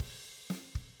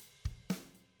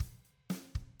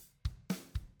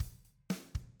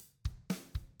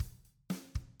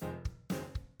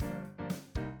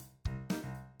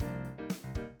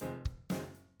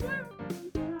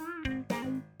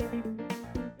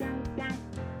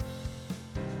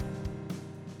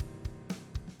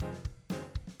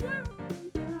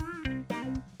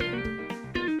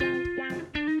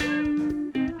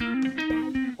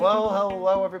Well,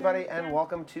 hello everybody, and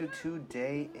welcome to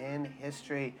Today in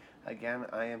History. Again,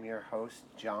 I am your host,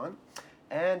 John,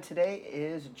 and today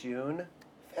is June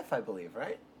 5th, I believe,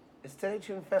 right? Is today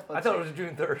June 5th? I thought it was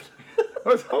June 3rd. I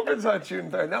was hoping it's not June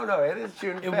 3rd. No, it is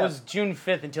June 5th. It was June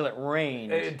 5th until it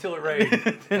rained. Until it rained.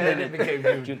 And then it became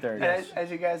June 3rd. And as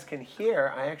you guys can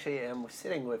hear, I actually am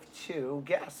sitting with two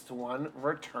guests, one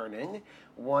returning,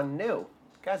 one new.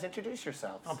 Guys, introduce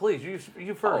yourselves. Oh, please,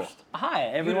 you first. Hi,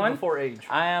 You did everyone. before age.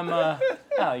 I am.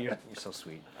 Oh, you're so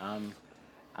sweet.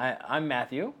 I'm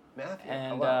Matthew. Matthew,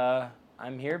 and hello.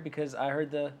 I'm here because I heard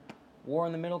the war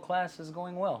in the middle class is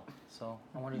going well. So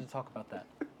I wanted to talk about that.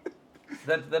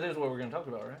 That is what we're going to talk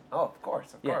about, right? Oh, of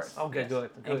course. Yes. Okay, Yes.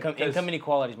 good. Income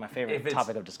inequality is my favorite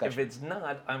topic of discussion. If it's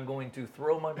not, I'm going to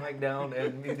throw my mic down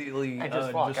and immediately And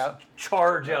just walk out?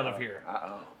 charge out of here.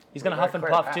 Uh-oh. He's gonna We huff better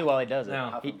and clear puff that. too while he does it. No.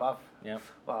 Huff and puff. Yep.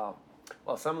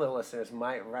 Well, some of the listeners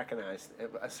might recognize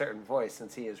a certain voice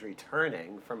since he is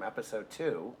returning from episode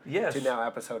 2 Yes. to now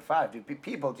episode 5.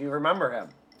 People, do you remember him?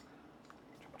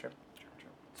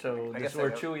 So I this guess is where I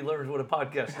know. Chewy learns what a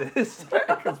podcast is.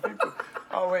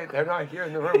 Oh, wait, they're not here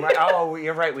in the room, right? Oh,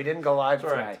 you're right. We didn't go live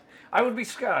That's today. right. I would be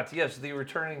Scott, yes, the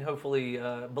returning, hopefully,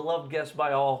 beloved guest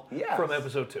by all Yes. from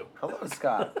episode 2. Hello,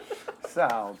 Scott.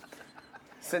 So,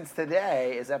 since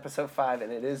today is episode 5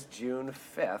 and it is June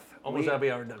 5th. Almost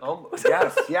happy hour done.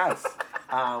 Yes.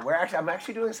 I'm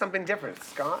actually doing something different.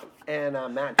 Scott and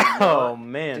Matt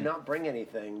did not bring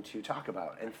anything to talk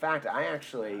about. In fact, I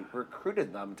actually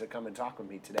recruited them to come and talk with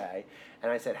me today. And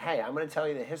I said, hey, I'm going to tell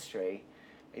you the history,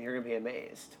 and you're going to be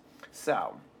amazed.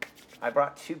 So, I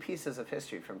brought 2 pieces of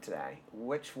history from today.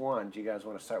 Which one do you guys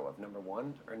want to start with, number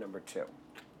 1 or number 2?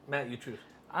 Matt, you choose.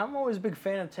 I'm always a big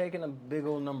fan of taking a big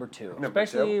old number 2, Number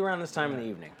especially 2? around this time in the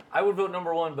evening. I would vote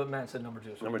number 1, but Matt said number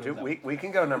 2. So Number we'll 2? go with that. We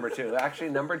can go number 2.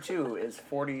 Actually, number 2 is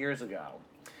 40 years ago.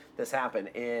 This happened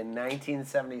in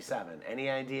 1977. Any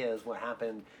ideas what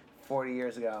happened 40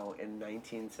 years ago in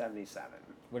 1977?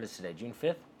 What is today? June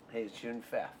 5th, Hey, it's June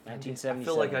 5th. 1977. I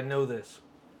feel like I know this.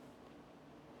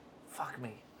 Fuck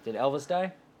me. Did Elvis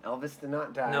die? Elvis did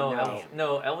not die.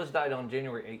 No, Elvis died on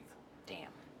January 8th. Damn.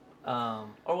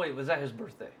 Oh wait, was that his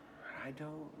birthday? I don't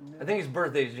know. I think his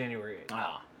birthday is January 8th.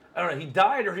 Ah. I don't know. He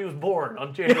died or he was born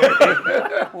on January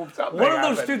 8th. Something One of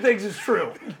those happened. two things is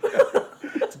true.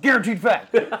 It's a guaranteed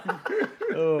fact.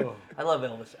 Oh, I love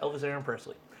Elvis. Elvis Aaron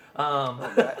Presley.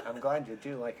 I'm glad you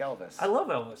do like Elvis. I love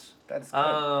Elvis. That's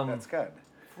good. That's good.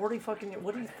 40 fucking years.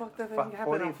 What do you fuck that thing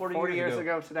happened on 40 years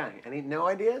ago today. Any no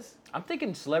ideas? I'm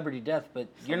thinking celebrity death, but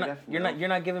you're Celebrity death,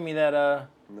 not giving me that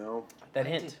No. that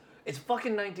hint. It's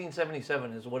fucking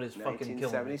 1977 is what is fucking killing me.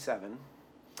 1977.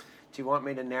 Do you want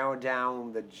me to narrow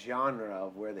down the genre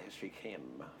of where the history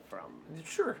came from?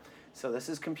 Sure. So this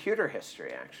is computer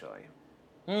history, actually.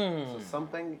 So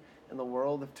something in the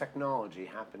world of technology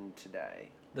happened today.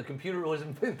 The computer was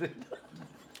invented.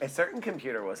 A certain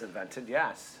computer was invented,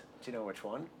 yes. Do you know which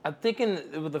one? I'm thinking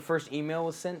the first email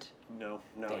was sent. No,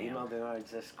 Damn. email did not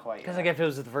exist quite yet. Because like if it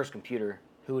was the first computer,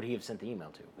 who would he have sent the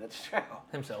email to? That's true.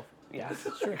 Himself. Yes,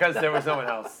 because there was no one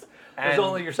else. There's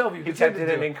only yourself you You could send typed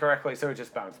it it to. in incorrectly, so it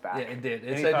just bounced back. Yeah, it did.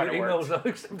 And It he said thought your it email worked. was not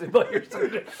accepted by your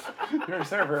server. Your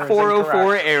server is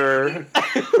 404 incorrect. error.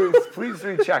 Please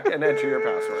recheck and enter your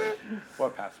password.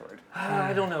 What password?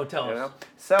 I don't know. Tell You us. know?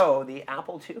 So the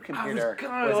Apple II computer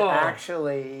was oh.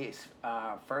 actually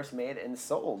first made and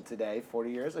sold today,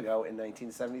 40 years ago in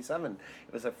 1977.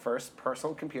 It was the first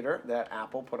personal computer that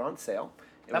Apple put on sale.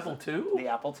 It was Apple II? The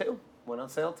Apple II went on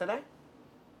sale today.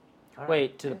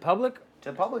 Wait, to the public? To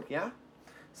the public, yeah.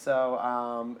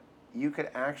 So you could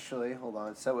actually, hold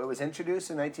on. So it was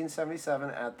introduced in 1977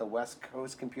 at the West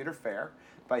Coast Computer Fair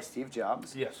by Steve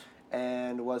Jobs. Yes.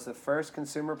 And was the first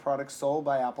consumer product sold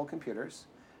by Apple Computers.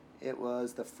 It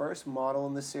was the first model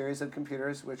in the series of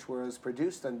computers which was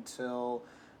produced until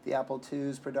the Apple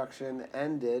II's production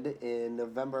ended in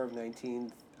November of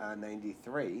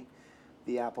 1993.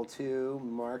 The Apple II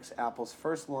marks Apple's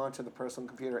first launch of the personal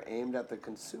computer aimed at the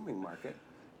consuming market,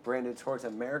 branded towards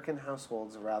American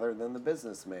households rather than the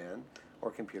businessman or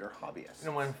computer hobbyist. You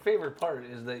know, my favorite part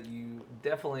is that you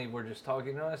definitely were just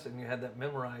talking to us and you had that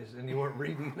memorized and you weren't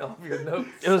reading off your notes.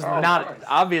 It was of not course.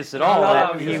 obvious at all Not that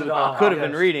obvious he at all. could have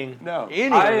been Yes. reading No. any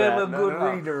of I that. am a good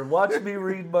no. reader. Watch me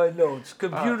read my notes.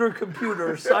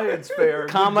 Computer, science fair. good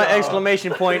Comma, job.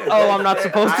 exclamation point. Oh, I'm not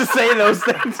supposed to say those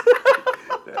things.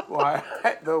 Why?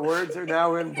 The words are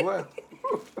now in blue.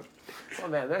 Well,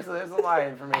 man, there's a lot of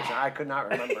information I could not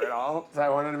remember at all, so I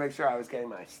wanted to make sure I was getting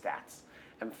my stats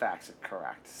and facts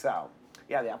correct. So,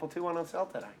 yeah, the Apple II went on sale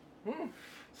today.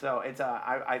 So it's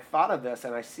I thought of this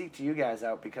and I seeked you guys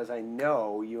out because I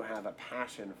know you have a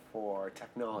passion for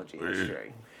technology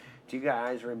history. Do you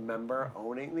guys remember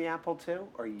owning the Apple II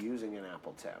or using an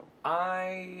Apple II?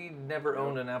 I never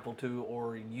owned an Apple II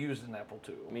or used an Apple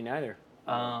II. Me neither.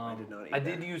 I did not I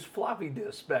either. did use floppy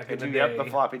disks back in Did the you day. get the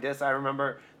floppy disk? I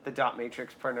remember the dot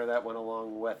matrix printer that went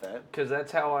along with it. Because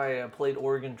that's how I played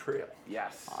Oregon Trail.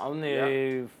 Yes. On the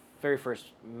Yep. very first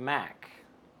Mac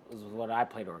was what I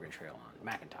played Oregon Trail on,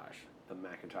 Macintosh. The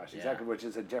Macintosh, Yeah. exactly, which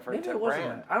is a different Maybe it wasn't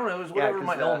brand. that. I don't know. It was whatever 'cause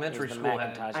my the- elementary It was the school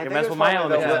Macintosh. had. I Yeah, think that's it what was my probably the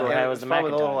elementary little- school had, it was the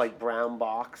probably the little Macintosh. like brown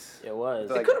box. It was.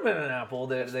 Like- It could have been an Apple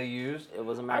that they used. It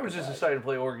was a I Macintosh. was just excited to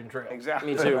play Oregon Trail.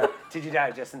 Exactly. Me too. Did you die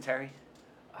of dysentery?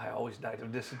 I always died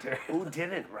of dysentery. Who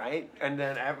didn't, right? And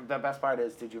then the best part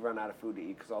is, did you run out of food to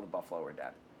eat because all the buffalo were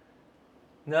dead?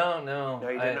 No. No,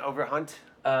 you didn't overhunt.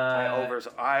 I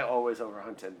always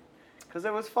overhunted because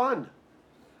it was fun.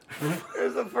 It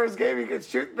was the first game you could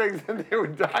shoot things and they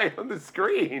would die on the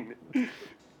screen.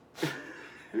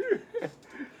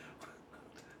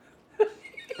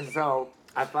 So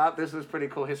I thought this was pretty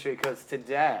cool history because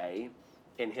today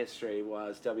in history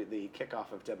was the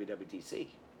kickoff of WWDC.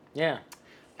 Yeah.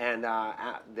 And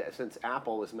since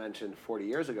Apple was mentioned 40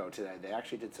 years ago today, they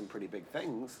actually did some pretty big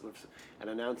things and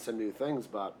announced some new things,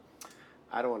 but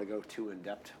I don't want to go too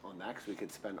in-depth on that because we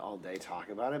could spend all day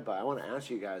talking about it, but I want to ask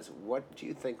you guys, what do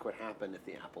you think would happen if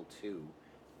the Apple II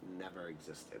never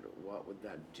existed? What would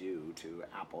that do to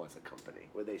Apple as a company?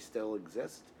 Would they still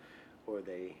exist, or would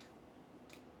they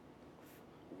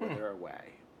wither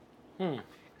away?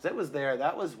 Because it was there,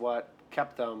 that was what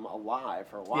kept them alive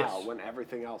for a while Yes. when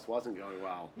everything else wasn't going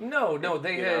well. No, You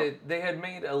they had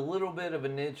made a little bit of a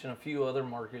niche in a few other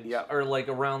markets, Yeah. or like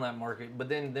around that market. But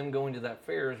then them going to that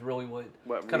fair is really what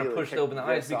kind really of pushed kicked open the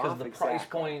eyes this because off, the price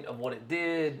exactly. point of what it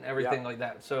did and everything Yeah. like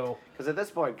that. So Because at this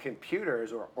point,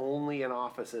 computers were only in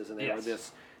offices, and they were Yes.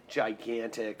 this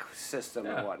gigantic system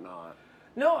Yeah. and whatnot.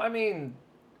 no, I mean,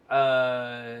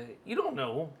 you don't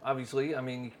know, obviously. I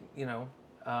mean,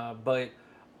 but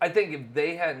I think if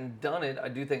they hadn't done it, I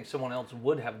do think someone else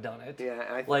would have done it. Yeah,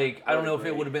 and I don't know if it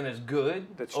agree. would have been as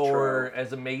good That's or true.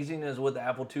 as amazing as what the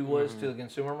Apple II was to the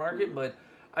consumer market, but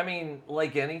I mean,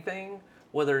 like anything,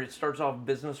 whether it starts off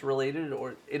business related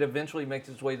or it eventually makes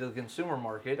its way to the consumer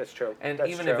market. That's true. And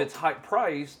That's even true. if it's high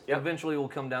priced, Yep. eventually it will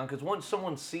come down because once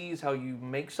someone sees how you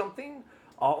make something,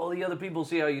 all the other people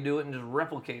see how you do it and just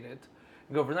replicate it.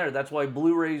 And go from there. That's why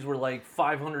Blu-rays were like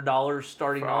 $500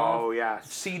 starting off. Oh,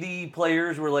 yes. CD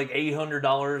players were like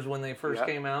 $800 when they first Yep,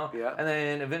 came out. yep. And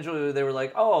then eventually they were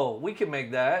like, oh, we can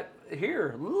make that.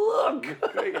 Here, look.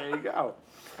 There you go.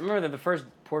 I remember that the first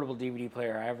portable DVD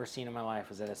player I ever seen in my life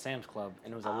was at a Sam's Club,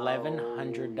 and it was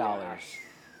 $1,100,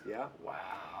 Yeah.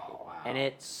 Wow. and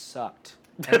it sucked.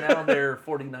 And now they're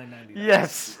 $49.99.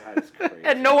 Yes. That is crazy.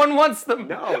 And no one wants them.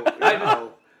 No, I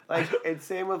know. Like, it's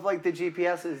same with like the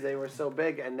GPSs. They were so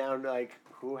big, and now like,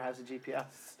 who has a GPS?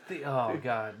 Oh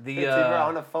God. It's either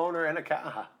on a phone or in a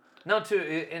car. Not to,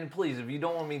 and please, if you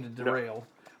don't want me to derail,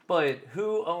 but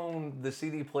who owned the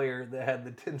CD player that had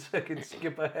the 10-second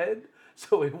skip ahead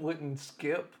so it wouldn't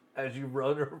skip as you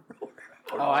run or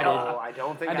Oh, I did. Oh, I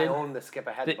don't think I I, did. owned the skip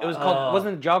ahead It was button. called,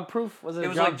 wasn't it Jog Proof? Was it? It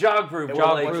was like jog proof. It where,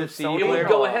 was- like, was it it Sony would or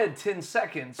go what? ahead 10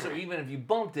 seconds, so even if you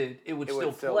bumped it, it would, It still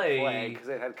would still play because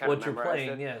it had kind what of you're memorized playing.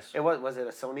 it. Yes. It was it a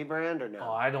Sony brand or no?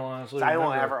 Oh, I don't honestly So I remember.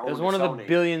 won't ever It own was a one of the Sony.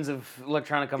 billions of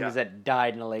electronic companies Yeah. that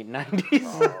died in the late 90s.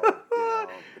 Oh, you know,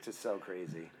 which is so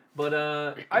crazy. But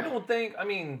I don't think. I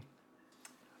mean,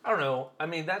 I don't know. I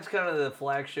mean, that's kind of the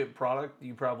flagship product.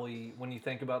 You probably, when you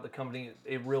think about the company,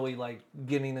 it really like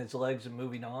getting its legs and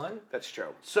moving on. That's true.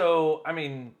 So, I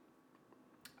mean,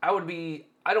 I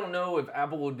don't know if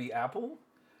Apple would be Apple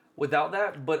without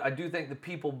that, but I do think the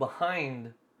people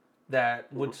behind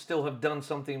that would still have done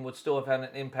something, would still have had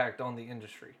an impact on the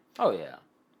industry. Oh yeah.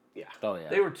 Yeah. Oh yeah.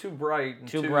 They were too bright and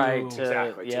Too bright to-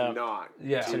 Exactly. yeah. To not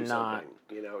Yeah. do To not. something.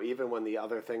 You know, even when the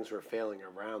other things were failing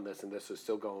around this and this was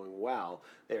still going well,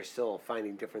 they're still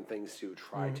finding different things to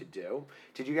try Mm-hmm. to do.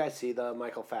 Did you guys see the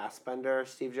Michael Fassbender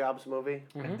Steve Jobs movie?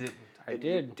 I didn't. I You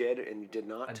did. did and you did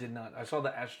not? I did not. I saw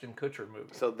the Ashton Kutcher movie.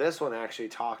 So this one actually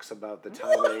talks about the What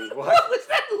timing. was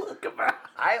that look about?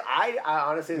 I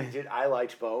honestly did. I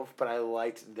liked both, but I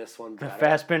liked this one The better.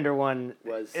 Fassbender one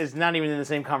Was- is not even in the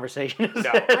same conversation. As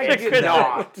No, get it's that.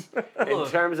 not. In Look.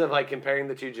 terms of like comparing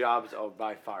the two jobs,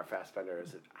 by far Fassbender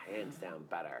is hands down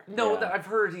better. No, Yeah. I've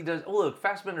heard he does. Look,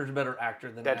 Fassbender's a better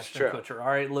actor than That's Ashton true. Kutcher. All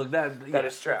right, look that. That yeah.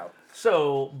 is true.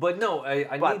 So, but no,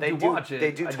 I But need they to do. watch it.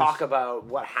 They do I talk just- about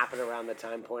what happened around the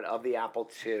time point of the Apple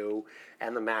II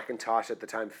and the Macintosh at the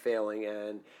time failing,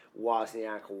 and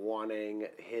Wozniak wanting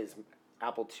his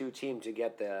Apple II team to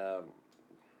get the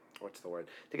what's the word,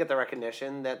 to get the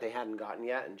recognition that they hadn't gotten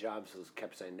yet, and Jobs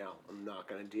kept saying, no, I'm not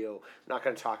going to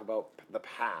talk about the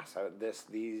past.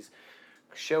 These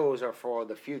shows are for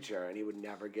the future, and he would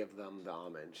never give them the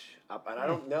homage. And I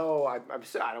don't know, I'm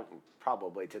sure, I don't,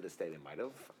 probably to this day they might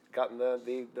have gotten the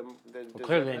Well,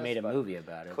 clearly they made a movie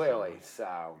about it. Clearly, So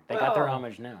so. they got their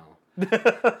homage now.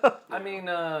 I mean,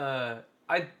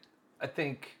 I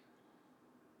think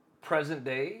present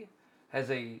day has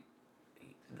it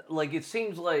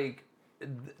seems like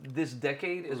this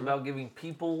decade is about giving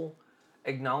people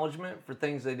acknowledgement for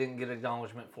things they didn't get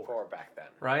acknowledgement for. Back then.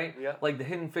 Right? Yeah. Like the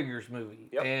Hidden Figures movie.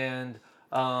 Yep. And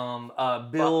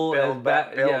Bill Bill the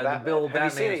Batman. Bill Have you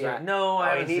Batman. seen it yet? No, I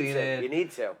haven't seen it. You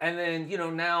need to. And then,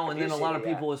 now, and you then a seen lot it of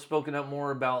yet? people have spoken up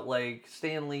more about like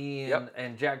Stan Lee and, Yep.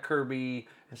 and Jack Kirby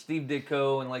and Steve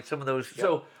Ditko and like some of those.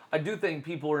 So I do think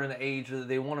people are in an age that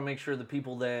they want to make sure the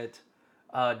people that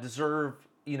deserve,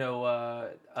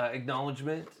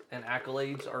 acknowledgement and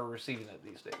accolades are receiving it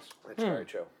these days. That's very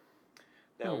true.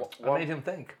 Now, I made him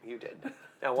think. You did.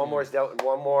 Now, one more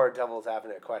Devil's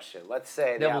Avenue question. Let's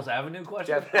say Devil's Avenue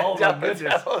question? Devil's Oh my goodness.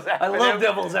 Devil's I Avenue. love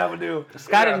Devil's Avenue.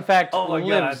 Scott, in fact, Oh my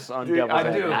lives God. on Dude, Devil's I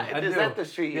do. Avenue. Is that the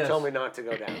street you Yes. told me not to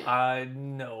go down? I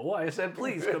know. I said,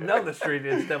 please come down the street.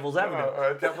 It's Devil's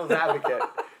Avenue. Devil's Advocate.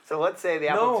 So let's say the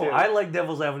Apple No, II. I like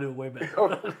Devil's Avenue way better.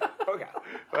 Okay.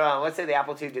 Well, let's say the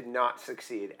Apple II did not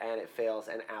succeed and it fails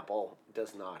and Apple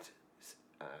does not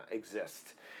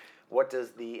exist. What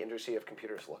does the industry of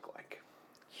computers look like?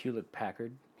 Hewlett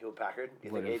Packard. Hewlett Packard?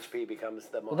 You Would've. think HP becomes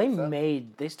the Well, monster?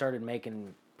 they started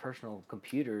making personal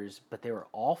computers, but they were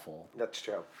awful. That's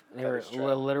true. They That were is a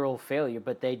true. literal failure,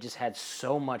 but they just had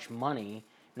so much money,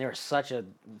 and they were such a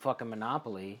fucking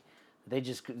monopoly.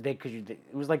 It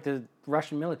was like the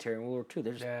Russian military in World War II.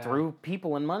 They just threw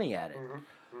people and money at it.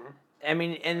 I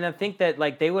mean, and I think that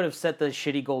like they would have set the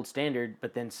shitty gold standard,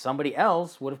 but then somebody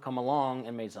else would have come along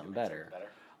and made something better.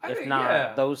 I If think, not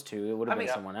yeah. those two, it would have I been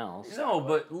mean, someone else. No,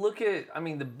 but look at,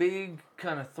 the big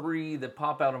kind of three that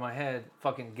pop out of my head,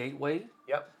 fucking Gateway,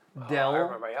 Yep. Dell, I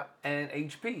remember, yep. and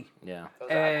HP. Yeah.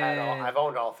 I've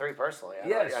owned all three personally.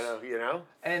 Yes. I know.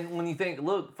 And when you think,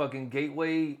 look, fucking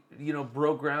Gateway,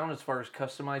 broke ground as far as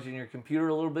customizing your computer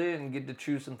a little bit and get to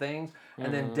choose some things.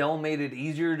 And then Dell made it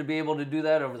easier to be able to do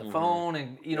that over the phone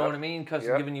and, you know what I mean?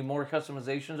 Giving you more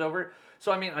customizations over it.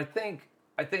 So,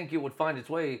 I think it would find its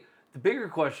way. The bigger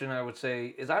question, I would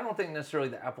say, is I don't think necessarily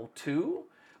the Apple II,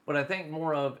 but I think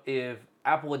more of if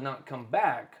Apple had not come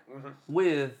back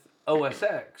with OS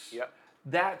X, Yep.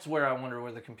 that's where I wonder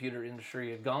where the computer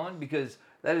industry had gone, because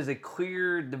that is a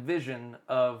clear division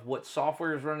of what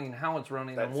software is running, how it's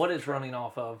running, and what it's running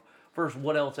off of, versus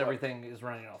what else everything is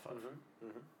running off of.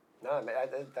 No,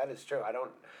 that is true. I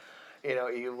don't.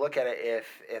 You look at it.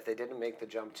 If they didn't make the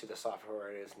jump to the software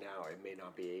it is now, it may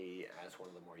not be as one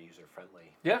of the more user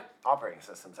friendly Yeah. operating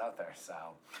systems out there. So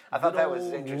I thought that was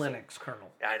Good old interesting. Linux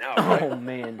kernel. Yeah, I know. Right? Oh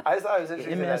man. I just thought it was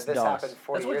interesting that this MS-DOS. happened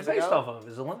 40 That's what years it's based ago. off of,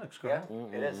 is a Linux Yeah, kernel.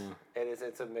 it is. It is.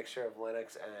 It's a mixture of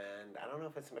Linux and I don't know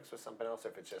if it's mixed with something else or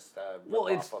if it's just Well,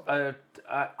 ripped it's off of it.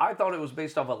 I thought it was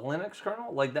based off a Linux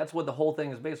kernel. Like, that's what the whole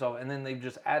thing is based off. And then they've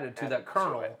just added to that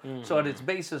kernel. So at its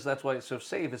basis, that's why it's so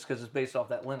safe, is because it's based off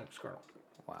that Linux kernel.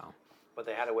 Wow. But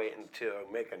they had to wait to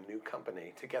make a new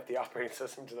company to get the operating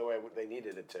system to the way they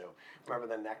needed it to. Remember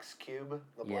the Next Cube,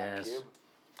 the black Yes. cube?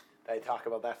 They talk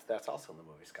about that. That's also in the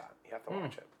movie, Scott. You have to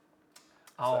watch it.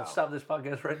 I'll So- stop this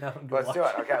podcast right now and go Let's watch do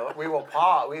it. Okay, we will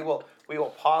pause. We will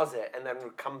pause it and then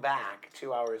come back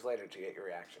 2 hours later to get your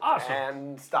reaction. Awesome.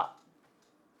 And stop.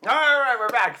 All right, we're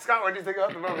back. Scott, what do you think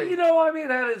about the movie? It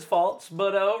had its faults,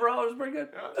 but overall it was pretty good.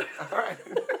 All right.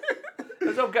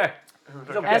 It's okay. It's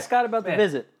okay. Ask Scott about the Man.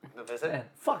 visit. The visit. Man,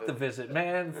 fuck the visit,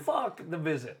 man. Fuck the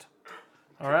visit.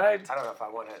 All right? I don't know if I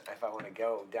want to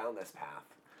go down this path.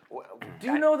 Do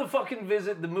you know the fucking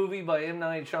Visit, the movie by M.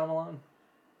 Night Shyamalan?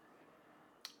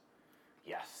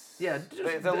 Yes. Yeah,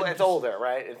 It's older,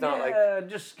 right? It's not like.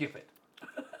 just skip it.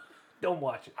 Don't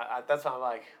watch it. That's why I'm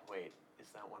like, wait, is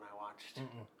that one I watched?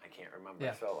 I can't remember,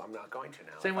 Yeah. so I'm not going to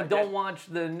now. Same If with I don't did, watch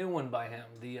the new one by him,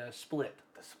 the Split.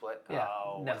 The Split. Yeah.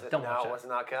 Oh, No, was it, don't watch that. was it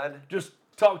not good? Just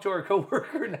talk to our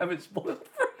coworker and have it spoiled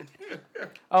for you.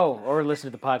 Oh, or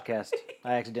listen to the podcast.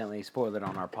 I accidentally spoiled it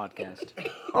on our podcast.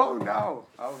 Oh no!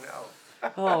 Oh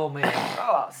no! Oh, man.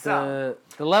 Oh, so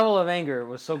The level of anger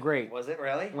was so great was it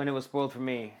really? when it was spoiled for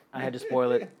me. I had to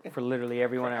spoil it for literally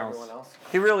everyone else. Everyone else?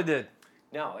 He really did.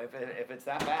 No, if it's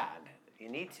that bad, you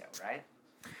need to, right?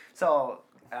 So,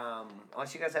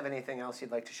 unless you guys have anything else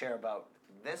you'd like to share about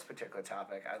this particular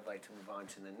topic, I'd like to move on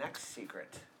to the next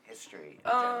secret history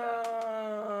agenda.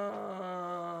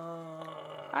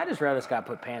 I just rather Scott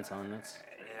put pants on.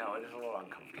 know, it is a little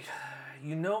uncomfortable.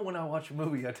 You know, when I watch a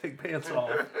movie, I take pants off.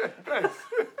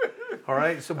 All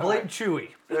right, so blame Chewie.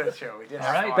 That's true. We did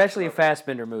All right. Especially a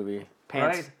Fassbender movie.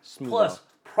 Pants Right. smooth Plus, off.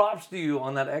 props to you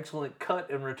on that excellent cut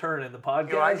and return in the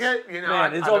podcast. You like it? You know,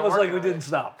 man, it's I've been almost like working we on didn't it.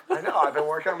 stop. I know. I've been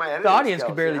working on my editing The audience skills,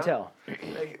 could barely you know? tell.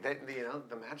 You know,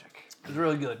 the magic. It was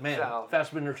really good, man. So-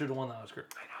 Fassbender should have won the Oscar.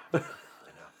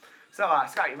 So,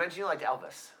 Scott, you mentioned you liked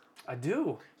Elvis. I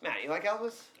do. Matt, you like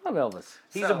Elvis? I love Elvis.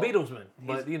 He's So, a Beatlesman,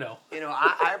 but you know, You know,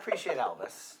 I appreciate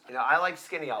Elvis. You know, I like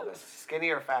skinny Elvis. Skinny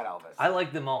or fat Elvis? I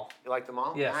like them all. You like them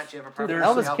all? Yes. Matt, you have a Dude,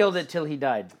 preference? there's Elvis killed it till he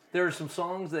died. There are some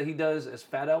songs that he does as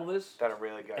Fat Elvis, That are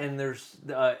really good. and there's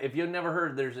if you've never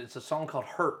heard, it's a song called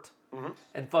 "Hurt,"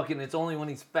 and fucking it's only when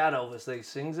he's Fat Elvis that he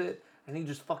sings it, and he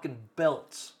just fucking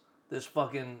belts this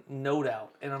fucking note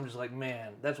out, and I'm just like,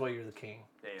 man, that's why you're the king.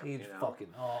 Damn, He's you know. fucking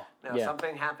Now, Yeah.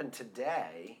 something happened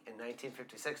today in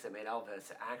 1956 that made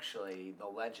Elvis actually the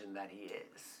legend that he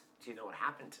is. Do you know what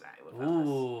happened today with Elvis?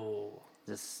 ooh.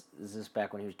 Is this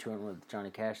back when he was touring with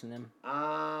Johnny Cash and them?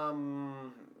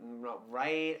 No,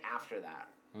 right after that.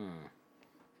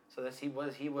 So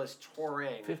he was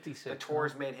touring. 56, The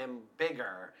tours made him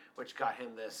bigger, which got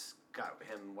him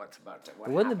what's about to. What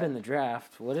It wouldn't have happened. been the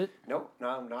draft, would it? Nope,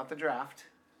 no, not the draft.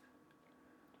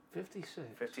 56.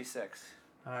 56.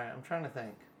 All right, I'm trying to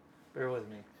think. Bear with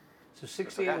me. So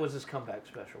 68 okay. was his comeback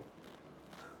special.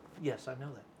 Yes, I know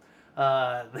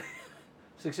that.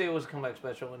 68 was a comeback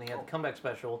special, and he had the comeback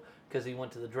special because he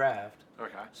went to the draft.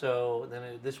 Okay. So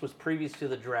then this was previous to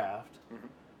the draft.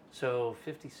 So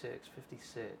 56.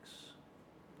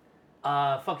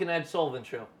 Fucking Ed Sullivan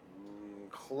Show.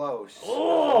 Close.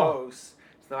 Oh! Close.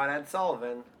 It's not Ed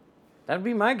Sullivan. That'd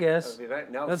be my guess. That'd be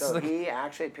very, no, That's so like- he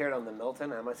actually appeared on the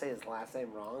Milton. I'm gonna say his last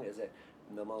name wrong. Is it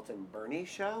the Milton Bernie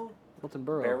Show? Milton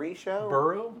Berle. Berry Show?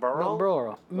 Burrow? Burrow?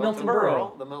 Burrow. Milton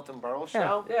Berle. The Milton Berle Yeah.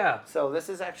 Show. Yeah. So this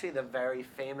is actually the very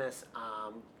famous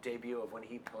debut of when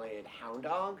he played Hound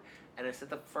Dog, and it's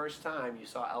the first time you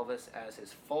saw Elvis as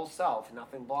his full self,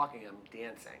 nothing blocking him,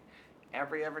 dancing.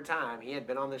 Every time he had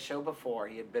been on the show before,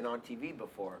 he had been on TV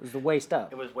before. It was the waist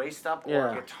up. It was waist up or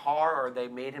Yeah. guitar, or they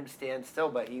made him stand still,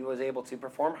 but he was able to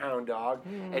perform Hound Dog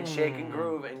and shake and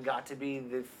groove, and got to be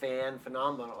the fan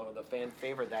phenomenon or the fan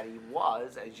favorite that he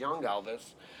was as young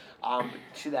Elvis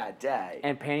to that day.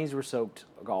 And panties were soaked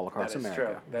all across That is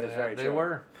America. true. That is Yeah, very they true.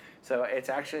 were. So it's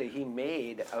actually, he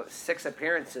made 6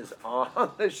 appearances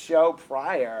on the show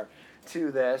prior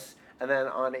to this, and then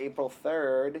on April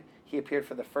 3rd, he appeared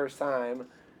for the first time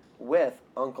with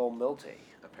Uncle Milty,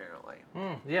 apparently.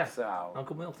 Yeah. So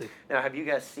Uncle Milty. now, have you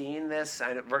guys seen this?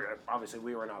 Obviously,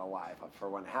 we were not alive for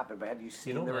when it happened, but have you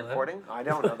seen don't the know that. recording? I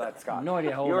don't know that, Scott. No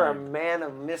idea how old You're I a am. man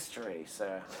of mystery,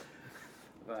 sir.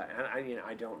 But I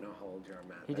don't know how old you are,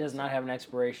 Matt. He does not have an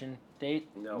expiration date,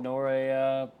 No. nor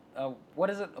a what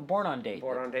is it? A born on date.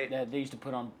 Born on date? That they used to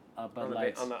put on Bud on the,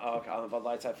 Lights. on the Bud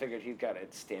Lights. I figured he got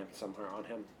it stamped somewhere on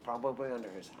him, probably under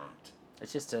his hat.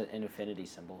 It's just an infinity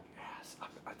symbol. Yes,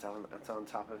 it's on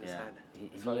top of his Yeah, head. he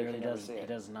So you literally can never does. see He it.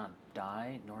 does not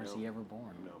die, nor is he ever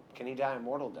born. No. Can he die a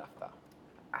mortal death though?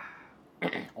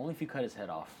 Only if you cut his head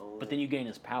off. But then you gain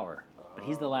his power. But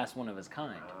he's the last one of his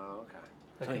kind. Oh, okay.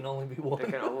 There can only be one.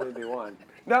 There can only be one.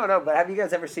 No, but have you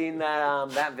guys ever seen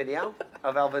that video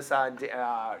of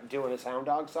Elvis doing his Hound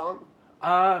Dog song?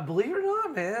 Believe it or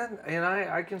not, man, and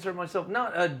I consider myself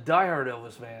not a diehard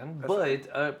Elvis fan, but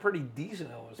a pretty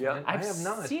decent Elvis Yeah. fan. I've I have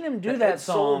not seen him do The that Ed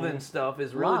song Sullivan stuff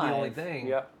is really the only live. thing.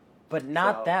 Yep. But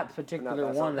not So, that particular not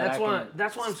that song. one. That's that why. I can,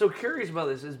 That's why I'm so curious about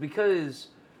this. Is because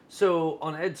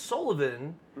on Ed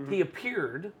Sullivan, he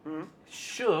appeared,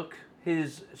 shook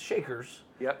his shakers.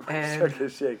 Yep. And-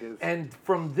 shakers. And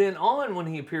from then on, when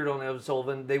he appeared on Ed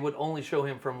Sullivan, they would only show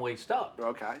him from waist up.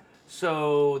 Okay.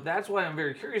 So that's why I'm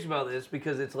very curious about this,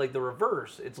 because it's like the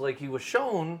reverse. It's like he was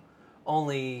shown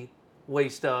only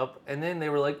waist up, and then they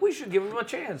were like, we should give him a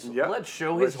chance. Yep. Let's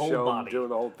show his whole him body. doing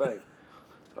the whole thing.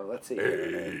 So let's see.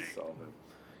 Ed Sullivan.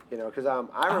 You know, because I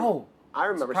remember seeing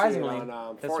it surprisingly, on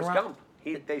that's Forrest around-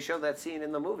 Gump. They showed that scene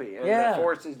in the movie, and Yeah.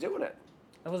 Forrest is doing it.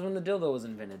 that was when the dildo was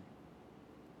invented.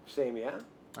 Same, yeah.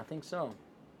 I think so.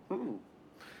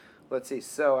 Let's see.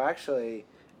 So actually,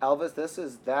 Elvis, this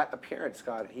is that appearance,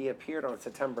 Scott. He appeared on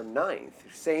September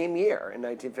 9th, same year in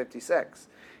 1956.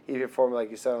 He performed,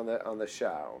 like you said, on the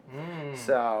show.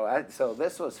 So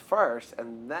this was first,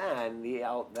 and then the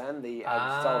Ed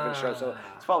Sullivan show. So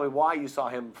it's probably why you saw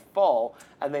him full,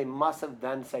 and they must have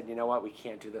then said, you know what, we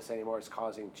can't do this anymore. It's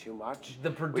causing too much. The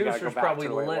We gotta go producers back probably to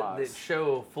the way let was. it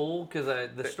show full, because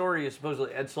the story is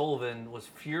supposedly Ed Sullivan was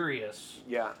furious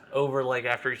Yeah. over, like,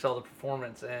 after he saw the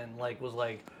performance, and like was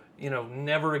like,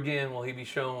 never again will he be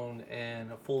shown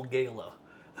in a full gala.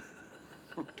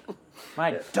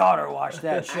 My daughter watched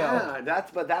that show. Yeah,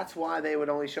 that's why they would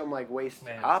only show them like waist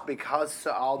Man. up, because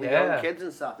all the Yeah. young kids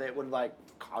and stuff, it would like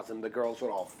cause them. The girls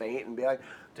would all faint and be like,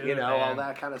 Dude, all man.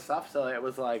 that kind of stuff. So it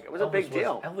was a big Elvis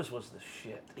deal. Elvis was the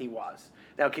shit. He was.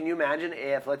 Now, can you imagine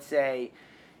if, let's say,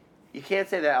 you can't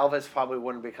say that Elvis probably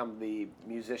wouldn't become the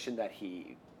musician that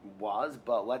he was,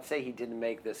 but let's say he didn't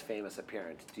make this famous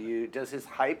appearance. Does his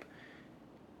hype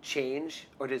change,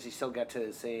 or does he still get to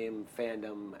the same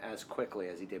fandom as quickly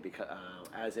as he did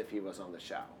as if he was on the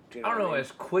show? Do you know I don't what know mean?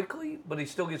 as quickly, but he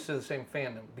still gets to the same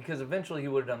fandom because eventually he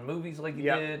would have done movies like he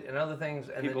Yep. did and other things,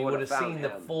 and People then you would would have have found seen the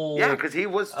him. full Yeah, because he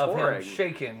was of touring. him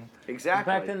shaking.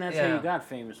 Exactly. Back then, that's how Yeah. you got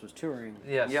famous, was touring.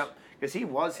 Yes. Yep, because he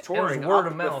was was touring word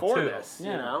up of mouth, before too. this.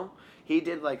 Yeah. You know, he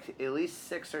did like at least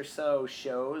 6 or so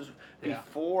shows Yeah.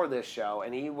 before this show,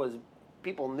 and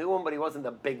people knew him, but he wasn't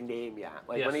the big name yet.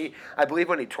 Like Yes. I believe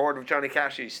when he toured with Johnny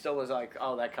Cash, he still was like,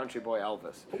 oh, that country boy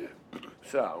Elvis.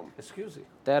 So, Excuse me.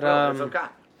 That well, it's okay.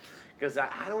 Because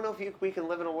I don't know if we can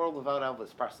live in a world without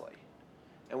Elvis Presley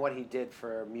and what he did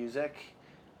for music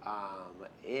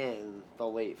in the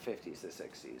late 50s to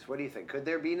 60s. What do you think? Could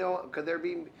there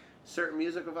be certain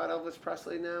music without Elvis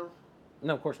Presley now?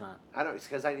 No, of course not. I don't,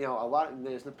 because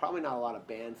there's probably not a lot of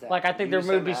bands that Like, I think there use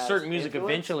would him be as certain music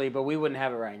influence. eventually, but we wouldn't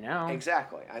have it right now.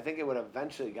 Exactly. I think it would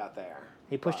eventually got there.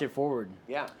 He pushed it forward.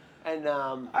 Yeah. And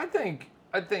I think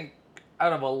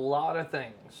out of a lot of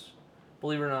things,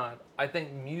 believe it or not, I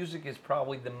think music is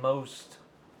probably the most.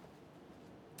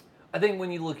 I think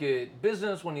when you look at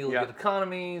business, when you look Yeah. at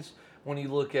economies, when you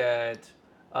look at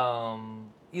a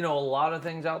lot of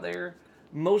things out there,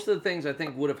 most of the things I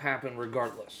think would have happened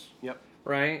regardless. yep.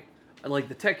 Right? Like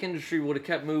the tech industry would have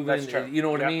kept moving. That's true. You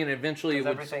know what I Yep. mean? Eventually, it would.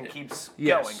 Everything keeps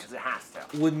Yes. going because it has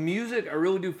to. With music, I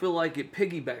really do feel like it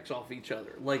piggybacks off each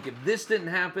other. Like if this didn't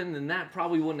happen, then that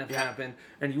probably wouldn't have happened,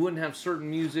 and you wouldn't have certain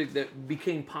music that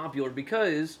became popular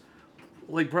because,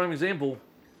 like prime example,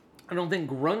 I don't think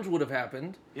grunge would have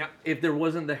happened Yep. if there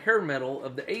wasn't the hair metal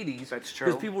of the '80s. That's true.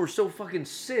 Because people were so fucking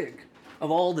sick of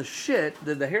all the shit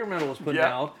that the hair metal was putting Yep.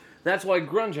 out. That's why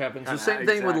grunge happens. The same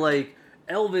thing with Exactly. like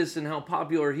Elvis and how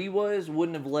popular he was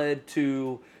wouldn't have led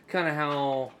to kind of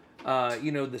how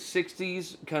the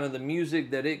 60s, kind of the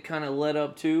music that it kind of led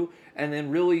up to, and then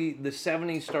really the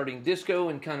 70s starting disco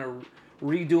and kind of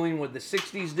redoing what the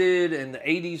 60s did, and the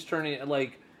 80s turning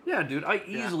dude, I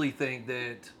easily think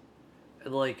that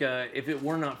if it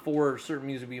were not for certain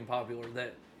music being popular,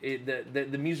 that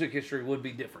the music history would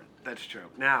be different. That's true.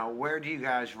 Now, where do you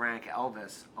guys rank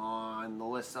Elvis on the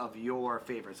list of your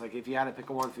favorites? Like, if you had to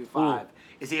pick a 1 through 5,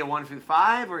 is he a 1 through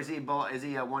 5, or is he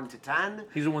a 1 to 10?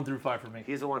 He's a 1 through 5 for me.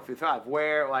 He's a 1 through 5.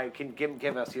 Where, can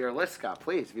give us your list, Scott,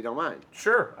 please, if you don't mind.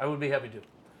 Sure, I would be happy to.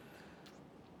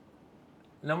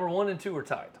 Number 1 and 2 are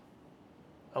tied,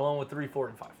 along with 3, 4,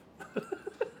 and 5.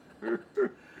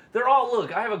 They're all,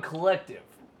 look, I have a collective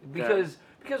because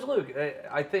look,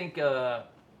 I think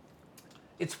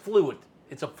it's fluid.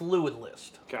 It's a fluid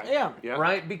list, Okay. Yeah.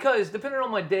 right? Because depending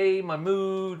on my day, my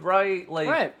mood, right? Like,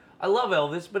 Right. I love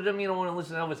Elvis, but I mean, I don't want to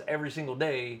listen to Elvis every single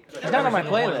day. He's not on my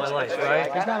playlist. My life,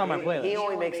 right? He's not on my He playlist.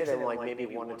 only makes it in, maybe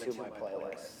 1 or 2 of my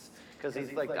playlists. Because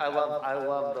he's like, I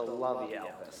love the lovey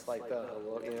Elvis. Like the,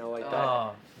 like that.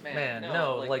 Oh man,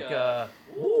 no,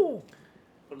 ooh,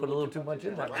 put a little too much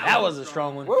in there. That was a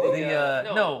strong one.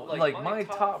 My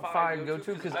top 5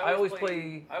 go-to because I always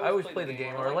play the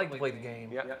game, or I like to play the game.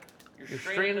 Yeah. You're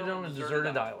stranded on a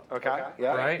deserted island, Okay. Yeah.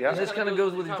 right? Yeah. And this kind of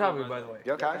goes with your topic, by the way.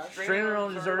 Okay. Stranded on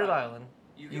a deserted island,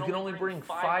 you can only bring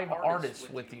 5 artists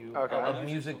with you Okay. of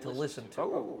music to listen to.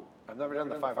 Oh, I've never done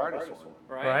the 5 artists one.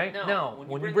 Right? Now,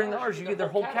 when you bring the artists, you get their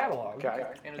whole catalog. Okay.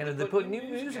 And if they put new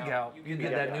music out, you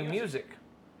get that new music.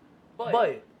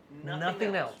 But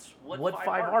nothing else. What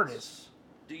 5 artists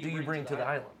do you bring to the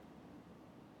island?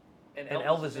 And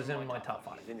Elvis is in my top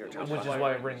 5, In your top which is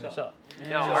why I bring this up.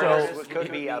 Now, So- artists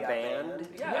could be a band.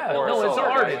 Yeah, Or no, it's solo,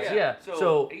 artists, right? yeah.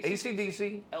 So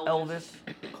AC/DC, Elvis,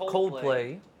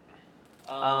 Coldplay,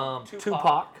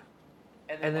 Tupac,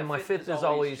 and then my 5th is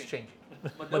always changing.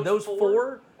 But those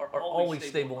 4 are always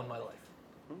stable in my life.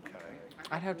 Okay.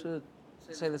 I'd have to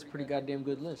say that's a pretty goddamn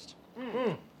good list.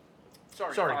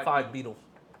 Sorry, 5 Beatles.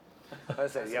 I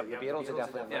say, the Beatles are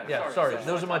definitely. Yeah, sorry,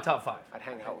 those are my top 5. I'd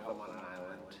hang out with them on an island.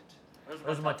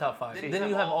 Those are my top 5. Then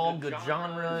you have all good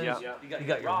genres. Yeah. You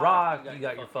got your rock. You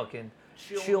got your fucking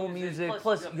chill music.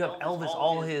 Plus, you have Elvis,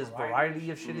 all his variety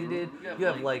of shit he did. You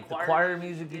have like the choir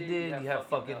music he did. You have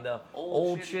fucking the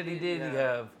old shit he did. You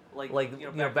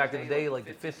have back in the day, like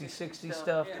the 50s, 60s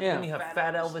stuff. Yeah. Then you have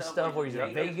Fat Elvis stuff where he's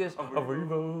in Vegas.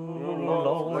 Arriva,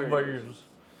 Las Vegas.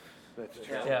 That's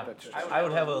true. Yeah, That's true. I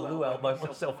would have a luau by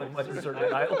myself on my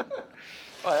deserted island.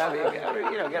 Well,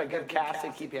 get a good cast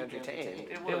and keep you entertained.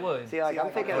 It would. See, like,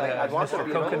 I'm thinking, like, I'd want the Mr.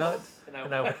 Beatles, Coconut,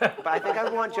 and I would but I think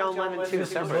I'd want John Lennon too.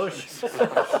 Mr. Bush.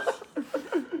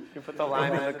 You put the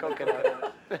lime in the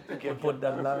coconut. You put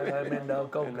that lime in the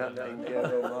coconut. And give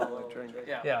them all a drink.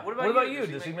 Yeah. What about you?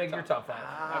 Does he make your top 5?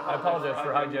 I apologize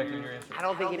for hijacking your answer. I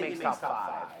don't think he makes top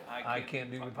 5. I can't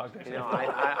do the podcast. You know,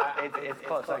 it's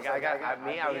close. Like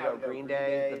I would go Green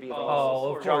Day, the Beatles.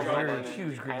 Oh, of John course, you're a Lennon.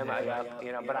 huge Green Day.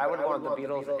 You know, but I would want the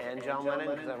Beatles and John Lennon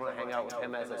because I want to hang out with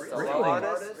him as a solo Really?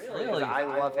 artist. Really? I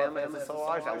love him as a solo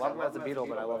artist. I love him as a Beatle,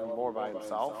 but I love him more by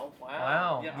himself.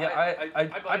 Wow. Yeah,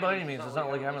 I by any means, it's not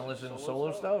like I haven't listened to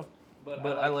solo stuff,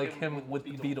 but I like him with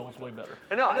the Beatles way better.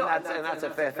 I know, and that's a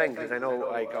fair thing because I know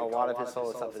like a lot of his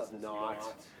solo stuff is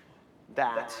not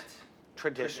that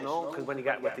traditional. Because when you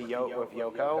got with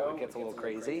Yoko, it gets a little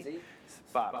crazy.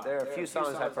 But there are a few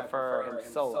songs I prefer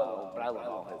him solo, but I love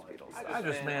all his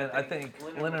Beatles. I think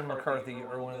Lennon and McCarthy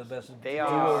are one of the best They duo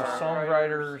are.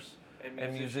 songwriters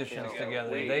and musicians together.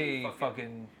 They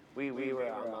fucking. We were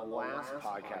on the last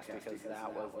podcast because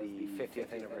that was the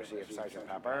 50th anniversary of Sgt.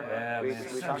 Pepper. Yeah, we man, we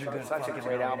such talked a about good such a fucking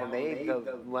great album. album.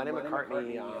 The Lennon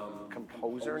McCartney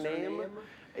composer name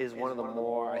is one of the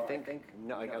more, I think,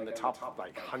 like on the top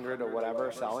like 100 or whatever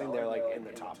selling. They're like in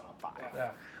the top 5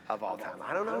 of all time.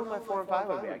 I don't know who my 4 and 5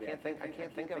 would be. I can't think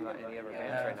of any other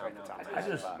bands right now at the top. I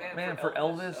just, man, for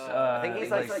Elvis, I think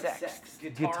he's like 6.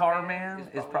 Guitar Man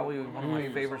is probably one of my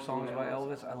favorite songs by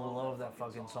Elvis. I love that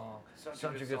fucking song.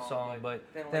 Such a good song. But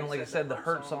then, like I said, the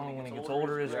Hurt song when he gets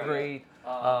older is great.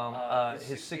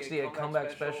 His 68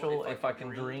 comeback special, If I Can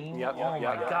Dream. Oh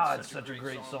my God, such a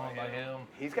great song by him.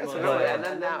 He's got some, and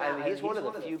then now, and he's one of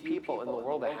the few people in the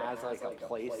world that has like a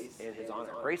place in his honor.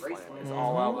 Graceland is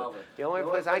all out. The only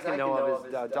place I can know of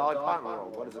is Dolly Parton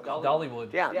World. What is it called?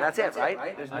 Dollywood. Yeah, that's it,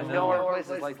 right? There's no other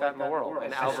places like that in the world.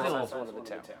 And Elvis is one of the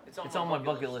 2. It's on my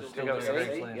bucket list still. go to see?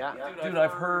 Graceland. Yeah. Dude,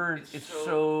 I've heard it's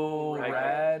so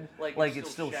rad. Like it's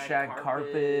still shag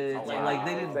carpet. Like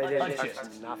they didn't touch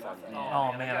it. Nothing.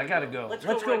 Oh man, I gotta go. Let's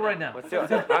go right now. Let's do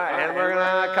it. All right, and we're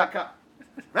gonna cut.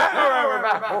 All right, we're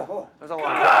back. Oh, that was a long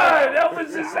God,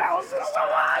 Elvis's house is so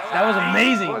hot. That was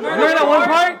amazing. Remember that one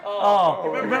part? Oh,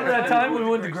 remember that time we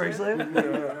went to Graceland?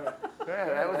 Yeah,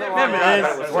 that was a long Remember time.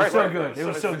 this? It was so good. It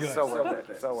was so good. So worth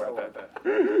it. So worth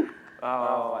it. Oh,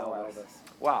 I love this.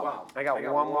 Wow, I got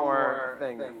one more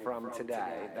thing from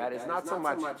today. That is not so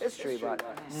much history, but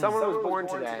someone was born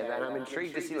today, and I'm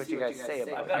intrigued to see what you guys say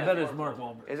about I it. bet it's Mark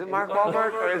Wahlberg. Is it Mark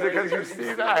Wahlberg, or is it because you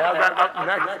see that? I have that up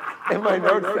next in my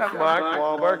notes that Mark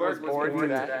Wahlberg was born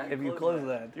today. If you close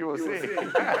that. You will see.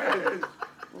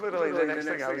 Literally the next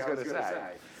thing I was going to say.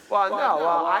 Well, no,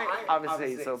 I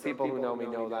obviously, so people who know me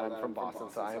know that I'm from Boston,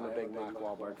 so I am a big Mark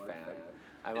Wahlberg fan.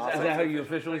 I'm Is also that how you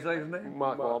officially say his name?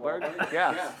 Mark Wahlberg?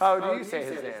 Yeah. How do you say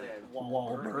his name?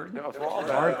 Wahlberg. No, it's Wahlberg.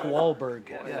 Mark Wahlberg.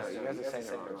 Yeah, you guys are saying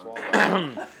it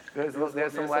wrong. It's Wahlberg.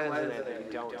 There's some letters in it that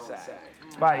you don't say.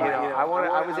 But, you know,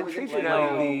 I was intrigued to know.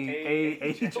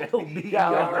 AHLB.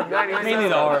 Yeah, Mainly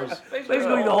the R's.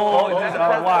 Basically the whole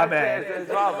Wahlberg. It's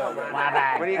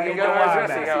Wahlberg. When you can go to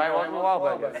a you go, I want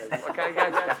Wahlberg. What can I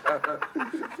get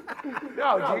you?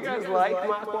 No, do you guys like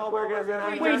Mark Wahlberg as an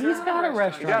actor? Wait, he's got a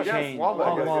restaurant Yeah, chain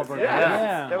Wahlberg. called Wahlberg.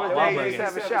 Yeah. They Yeah. used to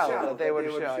have a show that they would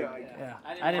show. Yeah.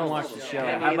 I didn't watch the show.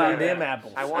 How about them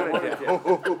apples? I wanted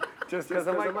to. Just because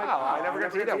I'm like, wow, I never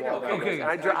got to see that Wahlberg. Okay.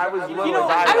 I was literally You know,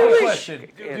 by I the wish- Question.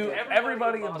 Do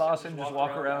everybody in Boston just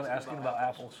walk around asking about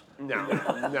apples? No, I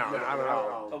don't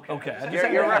know. Okay. I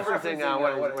just You're referencing,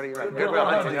 what are you referencing? Good Will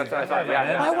Hunting, that's what I thought,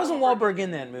 yeah. Why wasn't Wahlberg in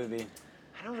that movie?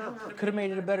 I don't know. Could have made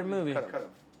it a better movie.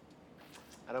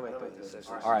 I don't make those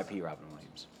decisions. R.I.P. Robin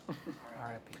Williams.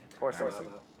 R.I.P. Poor son.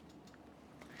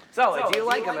 So, do you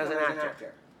like him as an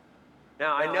actor?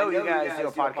 Now, I know you guys do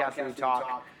a podcast where you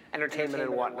talk entertainment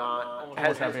and whatnot.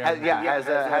 Has the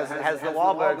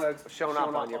Wahlberg shown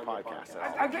up on your podcast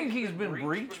at all? I think he's been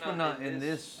breached, but not in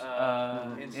this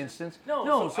instance.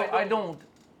 No, so I don't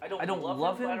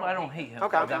love him, but I don't hate him.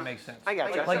 Okay. If that makes sense. I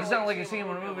got you. Like it's not like I see him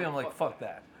in a movie, I'm like, fuck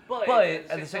that. But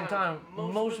at the same time,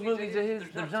 most movies of his,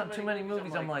 there's not too many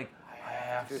movies I'm like, I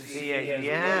have to see it.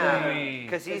 Yeah,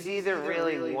 because he's either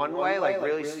really one way, like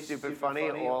really stupid funny,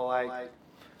 or like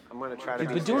I'm gonna try to.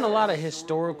 He's been doing a lot of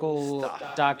historical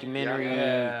documentary.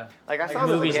 Yeah. Like I saw him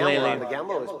in movies The Gamble. lately. The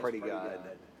Gamble was pretty good.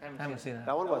 I haven't seen That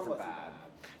that. one wasn't bad.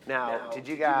 Now, did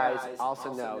you guys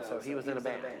also know? So he was in a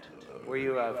band. Were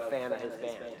you a fan of his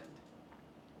band?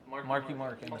 Marky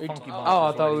Mark and Funky Bunch. Oh,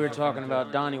 I thought we were talking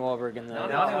about Donnie Wahlberg and the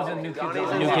Donnie was in New Kids on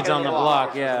the New Block. Kids on the Block.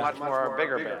 It's a Yeah. much more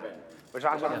bigger band. We're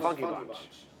talking about the Funky Bunch.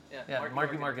 Yeah,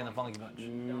 Marky Mark and the Funky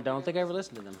Bunch. Don't think I ever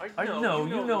listened to them. I know,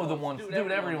 you know the one.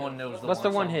 Dude, everyone knows the one. What's the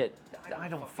one song. hit?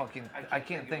 I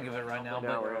can't think of it right now.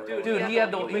 But dude,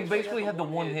 he basically had the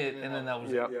one hit, and then that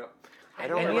was it. I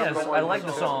don't And yes, remember I what like it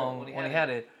the was. song when he had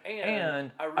it,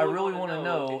 and I really want to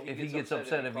know if he gets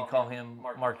upset if you call him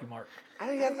Marky Mark. I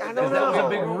don't Because know. that was a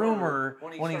big rumor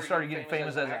when he started getting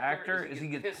famous as an actor. Is he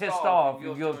gets pissed off?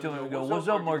 You go up to him and go, "What's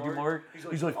up, Marky Mark?"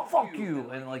 He's like, "Fuck you,"